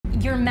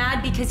you're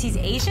mad because he's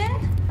Asian?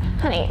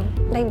 Honey,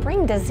 they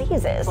bring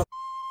diseases.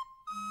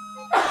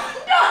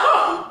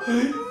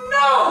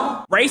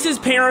 No!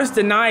 Racist parents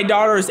deny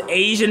daughter's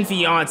Asian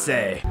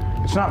fiance.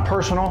 It's not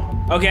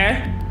personal.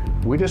 Okay.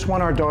 We just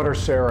want our daughter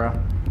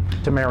Sarah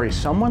to marry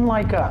someone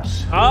like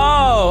us.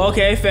 Oh,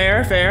 okay,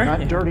 fair.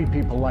 Not dirty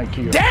people like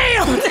you.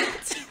 Damn!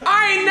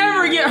 I ain't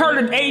never heard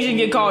an Asian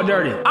get called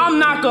dirty. I'm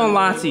not gonna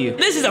lie to you.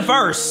 This is a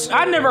first.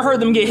 I never heard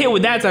them get hit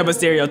with that type of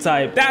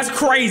stereotype. That's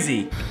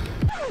crazy.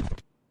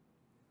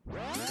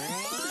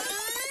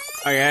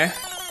 Okay.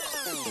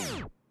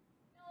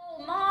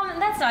 No, Mom,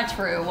 that's not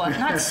true.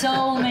 Not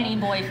so many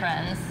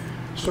boyfriends.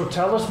 So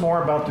tell us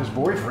more about this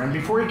boyfriend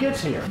before he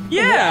gets here.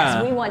 Yeah.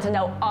 Yes, we want to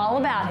know all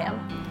about him.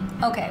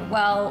 Okay,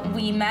 well,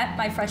 we met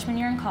my freshman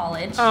year in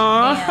college.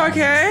 Aw, and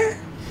okay.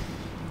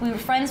 We were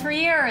friends for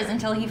years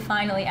until he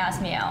finally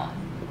asked me out.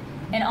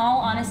 In all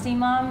honesty,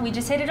 Mom, we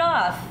just hit it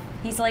off.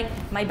 He's like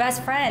my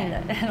best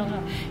friend. I don't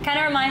know. Kind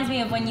of reminds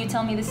me of when you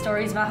tell me the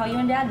stories about how you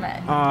and Dad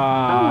met.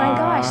 Oh my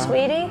gosh,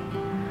 sweetie.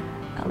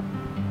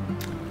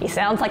 He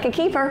sounds like a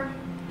keeper.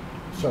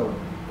 So,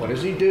 what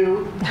does he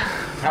do?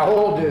 How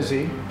old is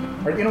he?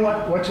 Or you know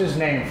what? What's his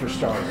name for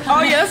starters?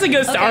 Oh yeah, that's a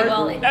good start. Okay,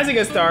 well, That's a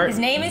good start. His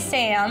name is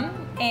Sam,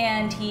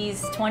 and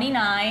he's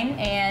 29,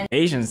 and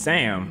Asian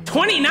Sam.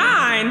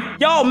 29?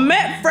 Y'all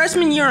met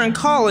freshman year in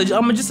college.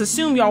 I'ma just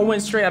assume y'all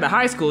went straight out of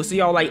high school, so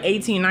y'all like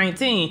 18,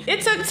 19.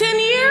 It took 10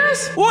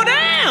 years? Well,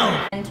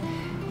 damn!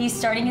 he's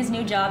starting his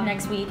new job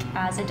next week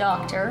as a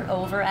doctor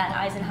over at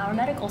Eisenhower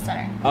Medical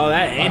Center. Oh,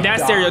 that's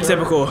doctor?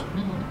 stereotypical.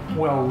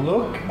 Well,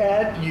 look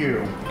at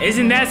you.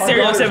 Isn't that Our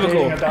daughter's dating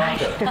stereotypical? a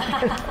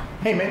doctor.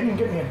 Hey, maybe you can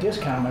get me a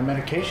discount on my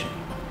medication.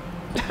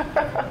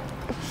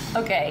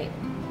 Okay,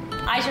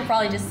 I should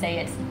probably just say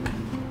it.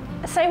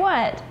 Say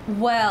what?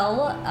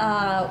 Well,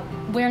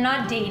 we're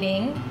not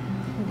dating.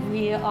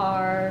 We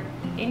are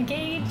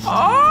engaged.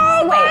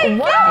 Oh Wait,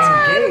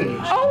 what?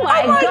 Engaged. Oh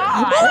my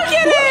God. Look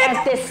at it.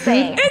 At this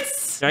thing. It's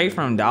straight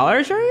from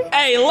Dollar Tree?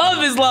 Hey,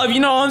 love is love, you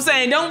know what I'm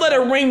saying? Don't let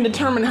a ring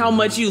determine how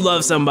much you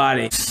love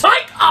somebody.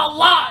 Like a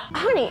lot!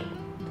 Honey,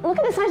 look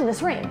at the size of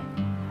this ring.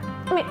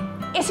 I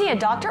mean, is he a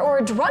doctor or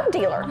a drug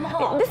dealer?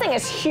 Mom. This thing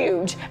is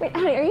huge. I mean,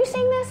 honey, are you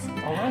seeing this?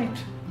 All right.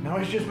 Now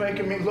he's just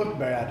making me look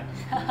bad.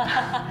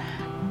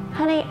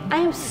 Honey, I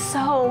am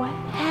so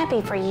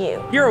happy for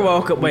you. You're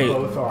welcome. Wait,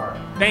 Both are.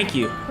 thank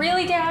you.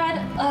 Really,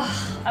 Dad?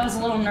 Ugh, I was a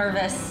little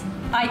nervous.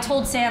 I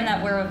told Sam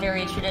that we're a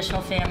very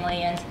traditional family,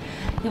 and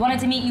he wanted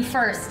to meet you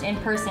first in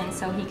person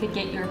so he could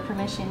get your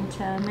permission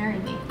to marry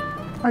me.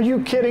 Are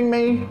you kidding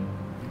me?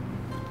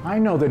 I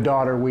know the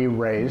daughter we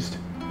raised.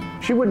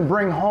 She wouldn't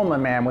bring home a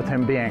man with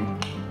him being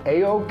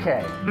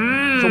A-OK.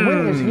 So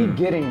when is he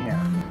getting here?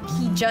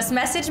 He just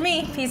messaged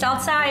me. He's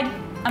outside.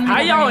 I'm How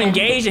gonna y'all bring him in.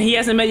 engaged and he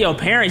hasn't met your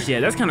parents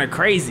yet? That's kind of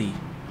crazy.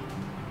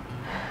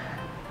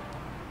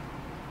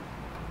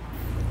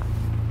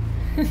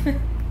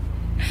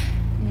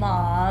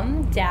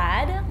 Mom,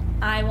 Dad,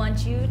 I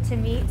want you to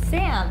meet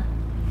Sam.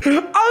 I'm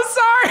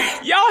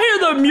sorry. Y'all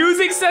hear the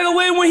music settle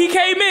in when he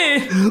came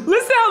in?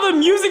 Listen how the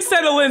music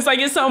settle in. It's like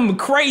it's something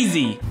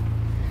crazy.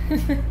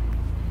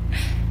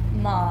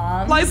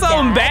 Mom, Like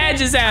something Dad, bad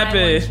just I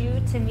happened. want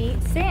you to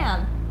meet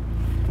Sam.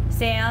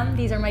 Sam,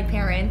 these are my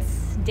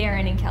parents,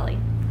 Darren and Kelly.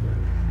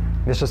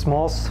 Mr.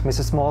 Smalls,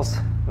 Mrs. Smalls,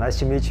 nice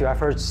to meet you. I've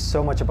heard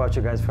so much about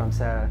you guys from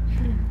Sarah.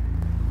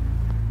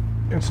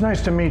 It's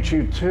nice to meet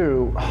you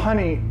too.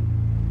 Honey,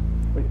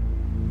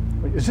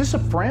 wait, is this a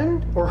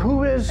friend or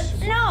who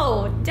is?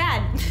 No,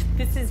 Dad,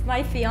 this is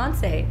my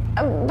fiance.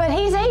 But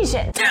he's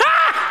Asian.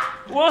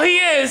 Well, he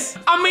is.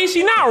 I mean,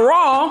 she's not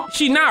wrong.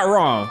 She's not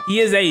wrong. He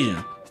is Asian,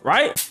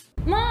 right?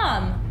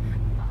 Mom,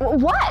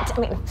 What?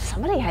 I mean,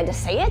 somebody had to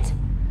say it.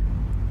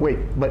 Wait,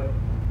 but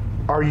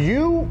are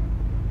you?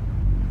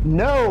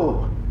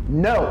 No,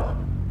 no,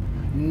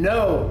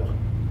 no.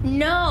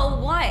 no,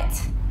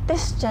 what?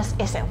 This just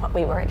isn't what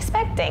we were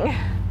expecting.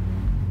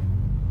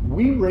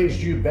 We raised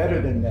you better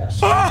than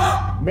this.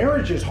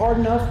 Marriage is hard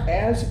enough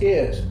as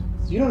is.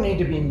 You don't need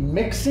to be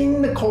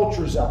mixing the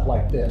cultures up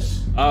like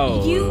this.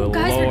 Oh, You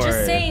guys were just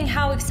Lord. saying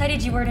how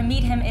excited you were to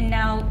meet him, and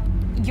now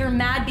you're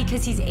mad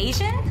because he's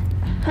Asian?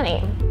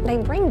 Honey, they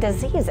bring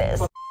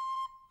diseases.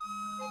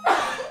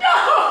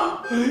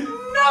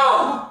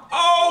 No!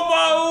 Oh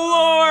my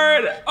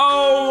Lord!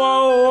 Oh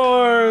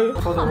my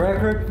Lord! For the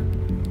record,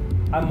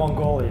 I'm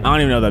Mongolian. I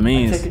don't even know what that I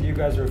means. take it you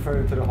guys are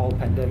referring to the whole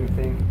pandemic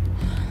thing.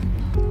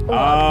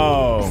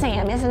 Oh.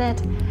 Sam, isn't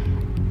it?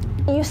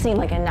 You seem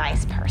like a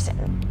nice person.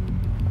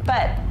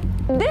 But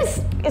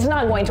this is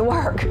not going to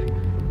work.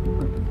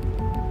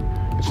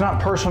 It's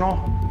not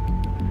personal.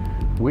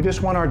 We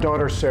just want our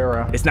daughter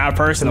Sarah It's not to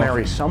personal.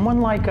 marry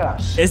someone like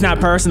us, It's not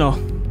personal.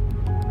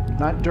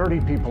 not dirty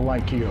people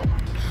like you.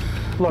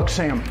 Look,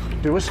 Sam,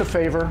 do us a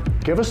favor.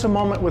 Give us a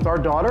moment with our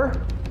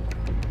daughter.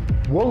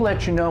 We'll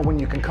let you know when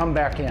you can come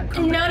back in.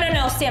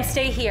 No, Sam,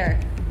 stay here.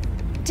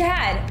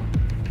 Dad,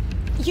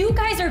 you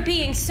guys are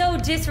being so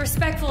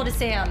disrespectful to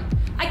Sam.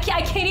 I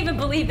can't even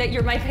believe that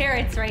you're my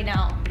parents right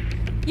now.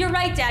 You're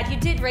right, Dad, you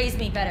did raise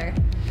me better.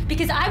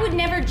 Because I would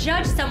never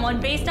judge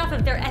someone based off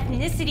of their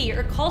ethnicity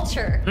or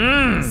culture.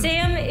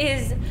 Sam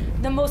is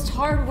the most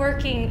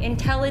hardworking,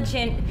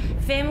 intelligent,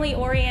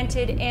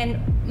 family-oriented, and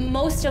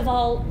most of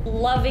all,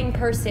 loving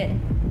person.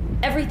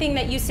 Everything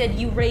that you said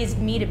you raised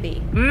me to be.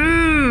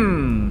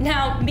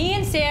 Now, me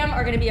and Sam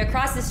are gonna be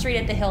across the street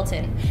at the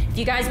Hilton. If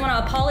you guys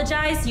wanna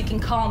apologize, you can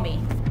call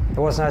me. It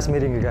was nice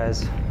meeting you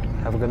guys.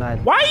 Have a good night.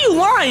 Why are you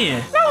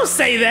lying? Don't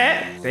say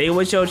that. Say it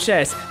with your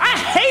chest. I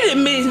hated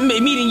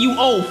meeting you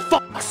old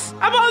fucks.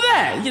 How about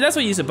that? Yeah, that's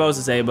what you're supposed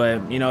to say,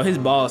 but you know, his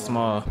ball's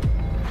small.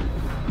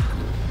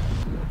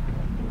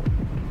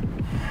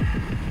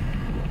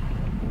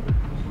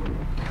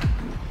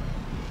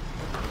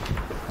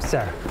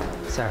 Sarah,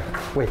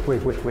 wait.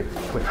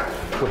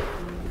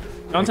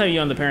 Don't tell me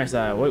you're on the parent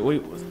side.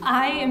 Wait.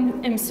 I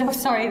am so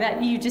sorry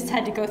that you just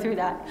had to go through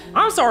that.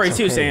 I'm sorry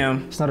too, Okay.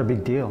 Sam. It's not a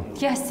big deal.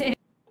 Yes, it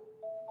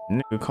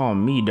Nigga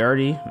calling me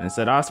dirty and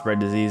said I spread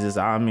diseases.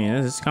 I mean,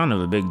 it's kind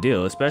of a big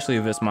deal, especially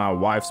if it's my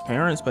wife's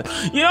parents. But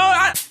you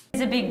know,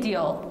 is a big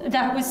deal.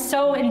 That was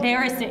so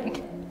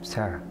embarrassing.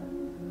 Sarah,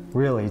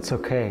 really, it's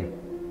okay.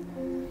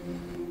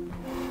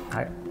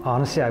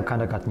 Honestly, I've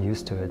kind of gotten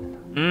used to it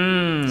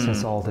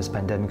since all this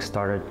pandemic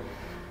started.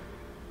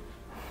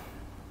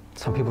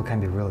 Some people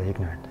can be really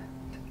ignorant.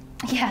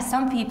 Yeah,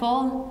 some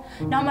people.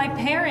 Not my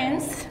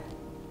parents.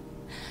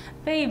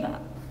 Babe,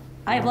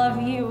 I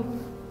love you.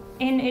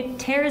 And it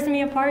tears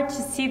me apart to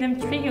see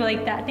them treat you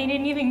like that. They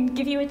didn't even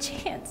give you a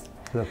chance.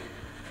 Look,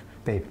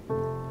 babe,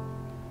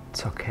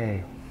 it's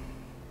okay.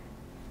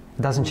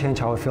 It doesn't change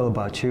how I feel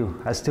about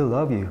you. I still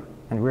love you,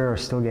 and we're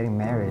still getting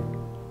married.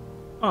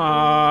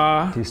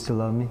 aww. Do you still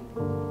love me?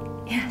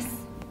 Yes,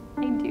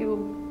 I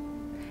do.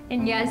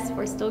 And yes,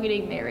 we're still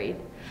getting married.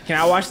 Can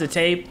I watch the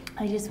tape?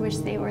 I just wish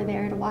they were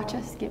there to watch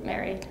us get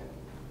married.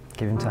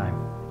 Give him time.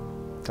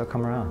 They'll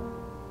come around.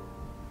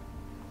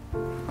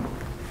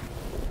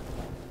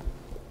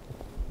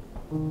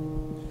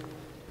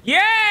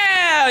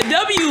 Yeah,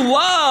 W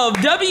love.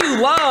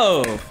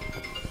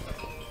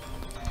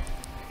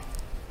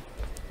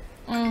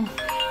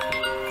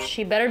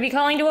 She better be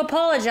calling to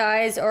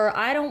apologize or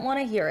I don't want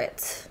to hear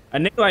it. A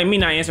nigga like me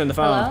not answering the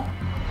phone.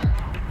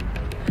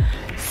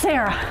 Hello?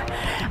 Sarah,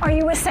 are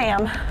you with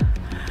Sam?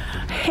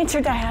 It's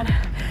your dad.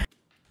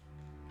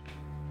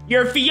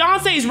 Your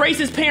fiance's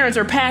racist parents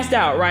are passed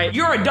out, right?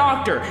 You're a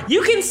doctor.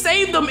 You can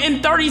save them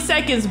in 30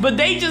 seconds, but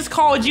they just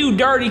called you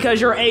dirty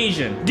because you're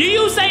Asian. Do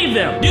you save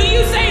them? Do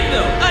you save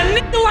them? A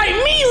nigga like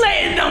me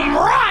letting them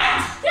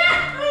rot!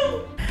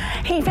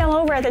 He fell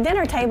over at the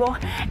dinner table.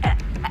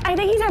 I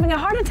think he's having a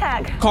heart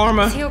attack.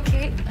 Karma. Is he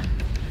okay?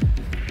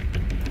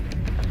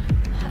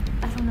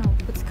 I don't know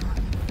what's going on.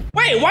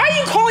 Wait, why are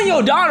you calling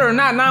your daughter and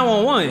not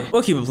 911?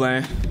 We'll keep it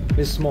playing.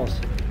 Miss Smalls,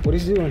 what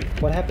is he doing?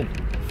 What happened?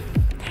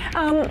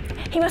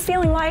 He was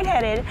feeling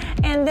lightheaded,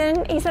 and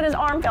then he said his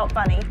arm felt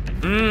funny.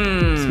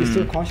 Is he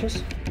still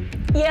conscious?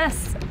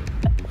 Yes,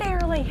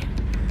 barely.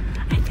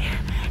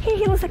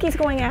 He looks like he's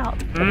going out.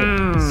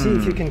 Okay. See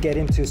if you can get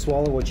him to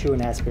swallow or chew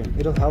an aspirin.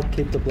 It'll help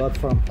keep the blood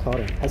from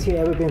clotting. Has he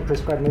ever been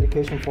prescribed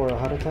medication for a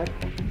heart attack?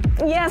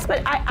 Yes,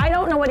 but I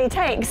don't know what he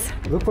takes.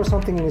 Look for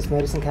something in his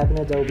medicine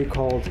cabinet that will be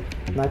called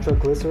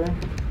nitroglycerin.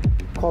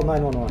 Call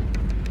 911.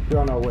 We're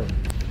on our way.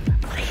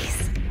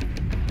 Please,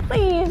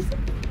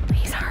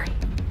 hurry.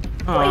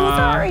 Please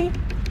hurry.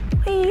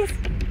 Please.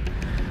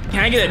 Can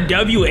I get a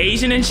W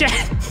Asian in chat?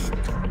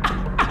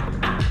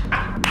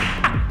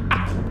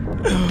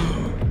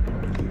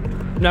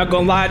 Not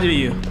gonna lie to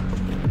you.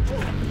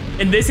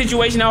 In this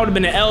situation, I would have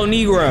been an El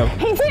Negro.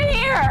 He's in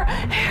here.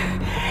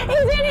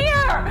 He's in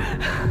here.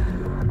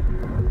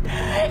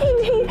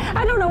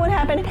 I don't know what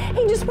happened.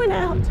 He just went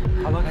out.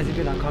 How long has he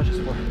been unconscious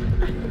for?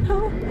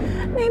 No,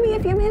 maybe a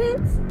few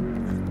minutes.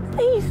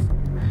 Please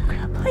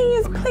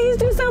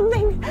do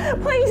something.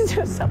 Please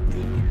do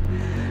something.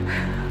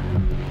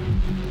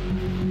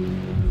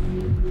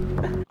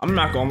 I'm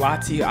not gonna lie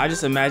to you. I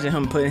just imagine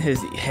him putting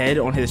his head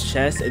on his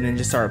chest and then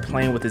just start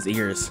playing with his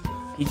ears.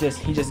 He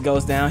just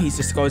goes down. He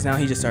just goes down.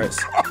 He just starts.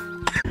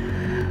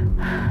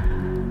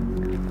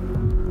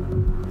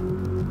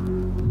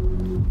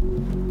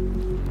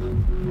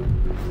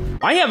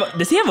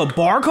 Does he have a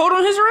barcode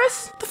on his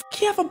wrist? What the fuck?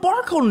 He have a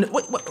barcode on it?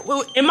 Wait,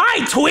 am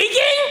I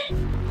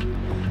tweaking?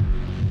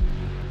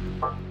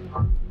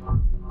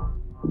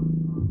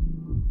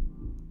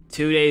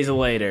 Two days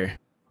later,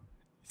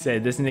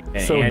 said this nigga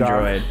So,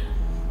 Android. Doc,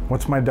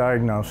 what's my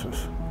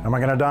diagnosis? Am I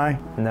gonna die?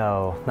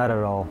 No, not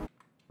at all.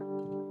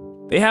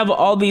 They have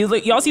all these,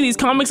 like, y'all see these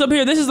comics up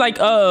here? This is like,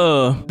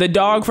 the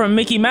dog from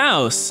Mickey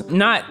Mouse.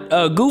 Not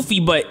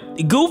Goofy, but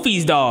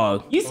Goofy's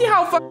dog. You see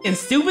how fucking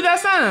stupid that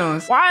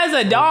sounds? Why is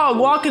a dog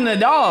walking the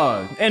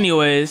dog?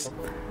 Anyways.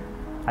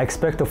 I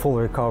expect a full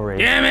recovery.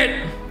 Damn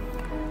it!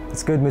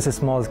 It's good Mrs.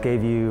 Smalls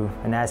gave you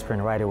an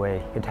aspirin right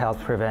away. It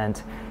helps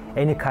prevent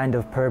any kind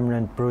of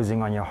permanent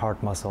bruising on your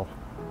heart muscle.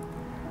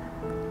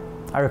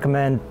 I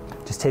recommend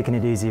just taking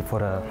it easy for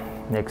the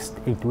next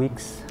 8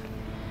 weeks.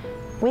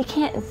 We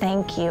can't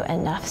thank you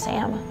enough,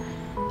 Sam.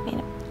 I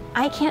mean,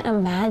 I can't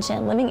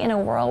imagine living in a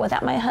world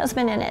without my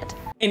husband in it.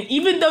 And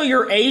even though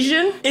you're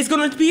Asian, it's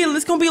gonna be a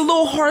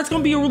little hard. It's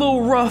gonna be a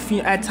little rough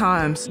at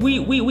times.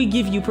 We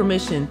give you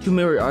permission to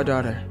marry our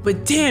daughter.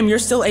 But damn, you're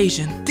still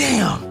Asian.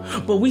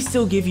 Damn. But we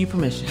still give you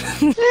permission.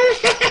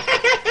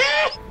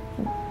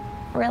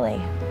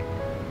 Really?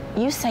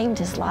 You saved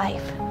his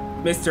life.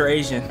 Mr.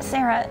 Asian.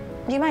 Sarah,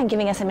 do you mind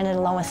giving us a minute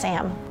alone with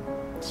Sam?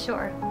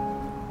 Sure.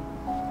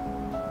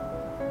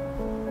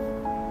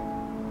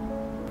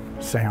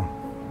 Sam,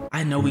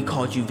 I know we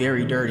called you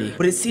very dirty,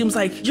 but it seems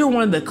like you're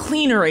one of the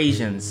cleaner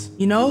Asians,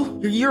 you know?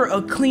 You're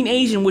a clean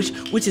Asian,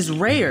 which is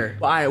rare.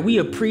 But we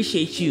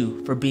appreciate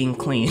you for being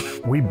clean.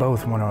 we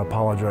both want to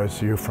apologize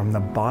to you from the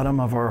bottom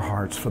of our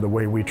hearts for the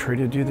way we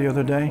treated you the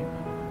other day.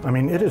 I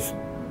mean,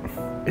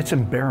 it's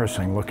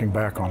embarrassing looking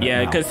back on it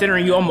Yeah, now.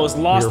 considering you almost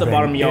lost You're the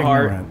bottom of being your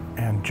heart. ignorant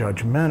and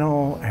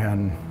judgmental,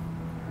 and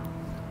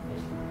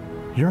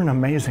you're an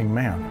amazing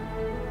man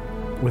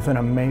with an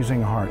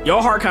amazing heart.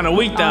 Your heart kind of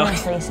weak though.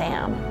 Honestly,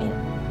 Sam,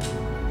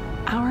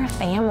 our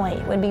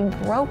family would be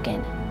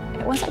broken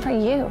if it wasn't for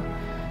you.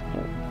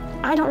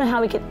 I don't know how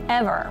we could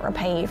ever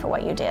repay you for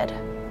what you did.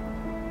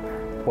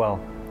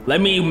 Well, Let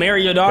me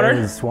marry your daughter?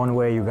 there's one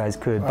way you guys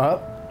could.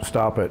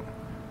 Stop it.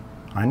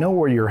 I know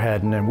where you're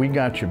heading, and we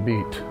got you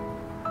beat.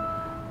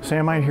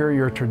 Sam, I hear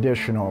you're a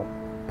traditional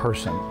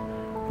person,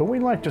 but we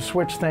like to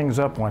switch things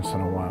up once in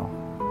a while.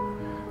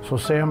 So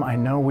Sam, I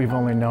know we've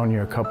only known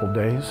you a couple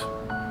days,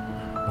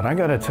 but I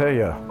gotta tell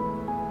you,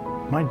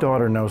 my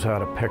daughter knows how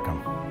to pick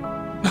 'em.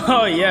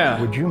 Oh yeah.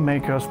 Would you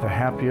make us the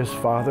happiest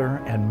father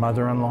and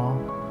mother-in-law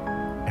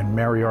and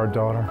marry our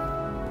daughter?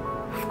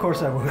 Of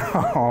course I would.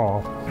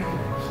 Oh,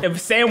 If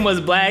Sam was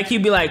black,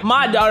 he'd be like,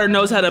 my daughter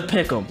knows how to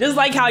pick them. Just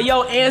like how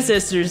your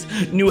ancestors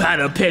knew how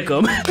to pick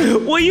them.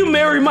 Will you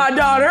marry my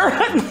daughter?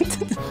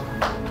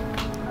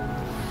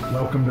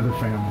 welcome to the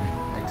family.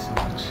 Thanks so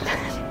much.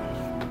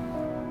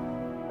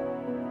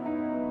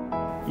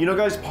 You know,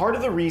 guys, part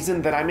of the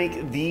reason that I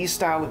make these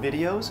style of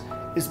videos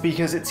is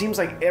because it seems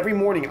like every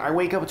morning I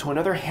wake up to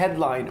another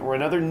headline or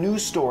another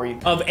news story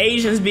Of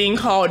Asians being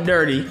called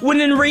dirty. When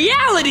in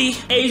reality,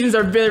 Asians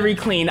are very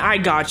clean. I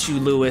got you,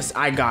 Lewis.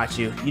 I got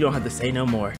you. You don't have to say no more.